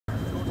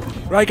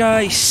Right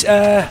guys,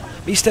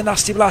 Mr.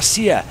 Nasty Blast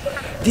here.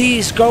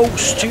 This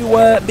goes to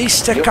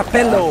Mr.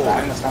 Capello.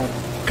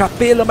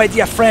 Capello, my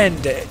dear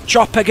friend,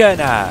 chopper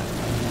gunner.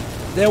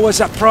 There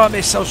was a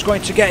promise I was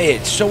going to get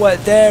it, so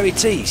there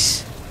it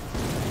is.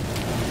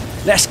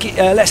 Let's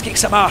kick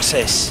some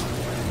asses.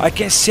 I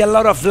can see a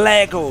lot of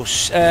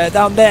Legos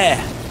down there,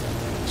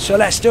 so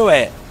let's do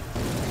it.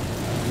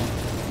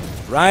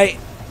 Right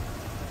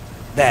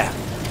there,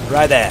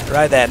 right there,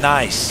 right there.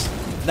 Nice,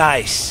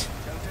 nice.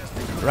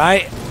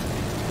 Right.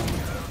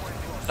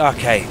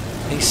 Okay,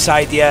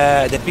 inside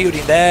the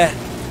building there.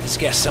 Let's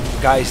get some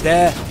guys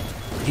there.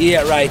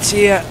 Here, right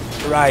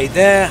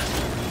there.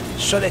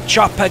 So the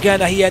chopper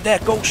gunner here,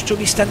 that goes to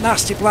Mr.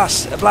 Nasty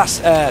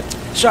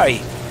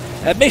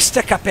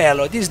Mr.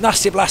 Capello. This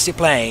Nasty Blasty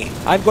plane.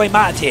 I'm going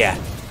mad here.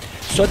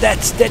 So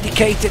that's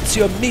dedicated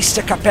to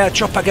Mr. Capello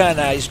chopper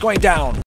gunner. He's going down.